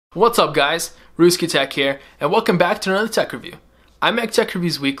What's up guys, Ruski Tech here, and welcome back to another tech review. I make tech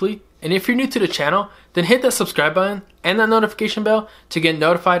reviews weekly, and if you're new to the channel, then hit that subscribe button and that notification bell to get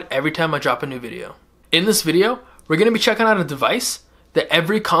notified every time I drop a new video. In this video, we're going to be checking out a device that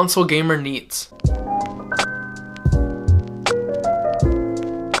every console gamer needs.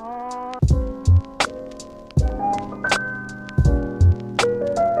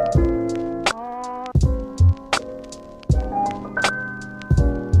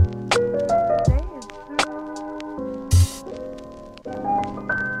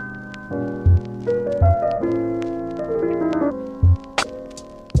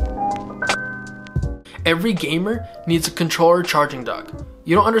 Every gamer needs a controller charging dock.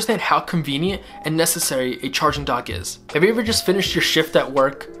 You don't understand how convenient and necessary a charging dock is. Have you ever just finished your shift at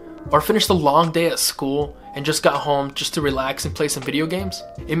work or finished a long day at school and just got home just to relax and play some video games?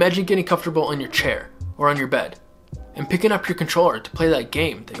 Imagine getting comfortable in your chair or on your bed and picking up your controller to play that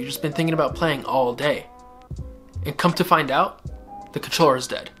game that you've just been thinking about playing all day. And come to find out, the controller is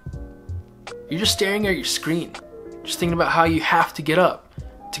dead. You're just staring at your screen, just thinking about how you have to get up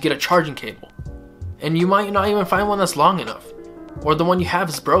to get a charging cable. And you might not even find one that's long enough, or the one you have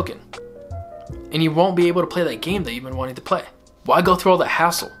is broken, and you won't be able to play that game that you've been wanting to play. Why go through all that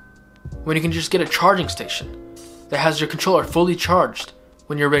hassle when you can just get a charging station that has your controller fully charged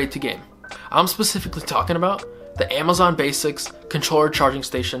when you're ready to game? I'm specifically talking about the Amazon Basics controller charging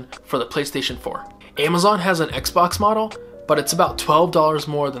station for the PlayStation 4. Amazon has an Xbox model, but it's about $12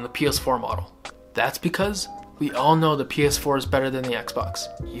 more than the PS4 model. That's because we all know the PS4 is better than the Xbox.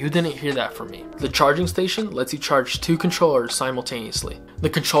 You didn't hear that from me. The charging station lets you charge 2 controllers simultaneously. The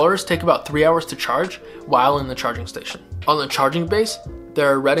controllers take about 3 hours to charge while in the charging station. On the charging base, there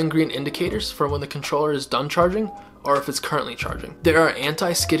are red and green indicators for when the controller is done charging or if it's currently charging. There are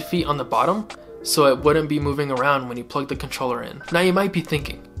anti-skid feet on the bottom, so it wouldn't be moving around when you plug the controller in. Now you might be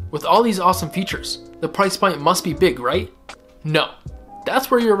thinking, with all these awesome features, the price point must be big, right? No, that's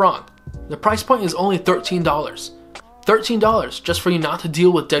where you're wrong. The price point is only $13. $13 just for you not to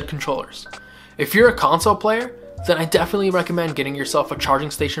deal with dead controllers. If you're a console player, then I definitely recommend getting yourself a charging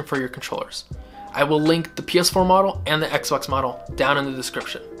station for your controllers. I will link the PS4 model and the Xbox model down in the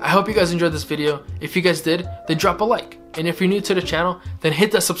description. I hope you guys enjoyed this video. If you guys did, then drop a like. And if you're new to the channel, then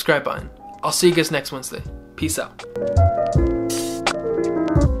hit that subscribe button. I'll see you guys next Wednesday. Peace out.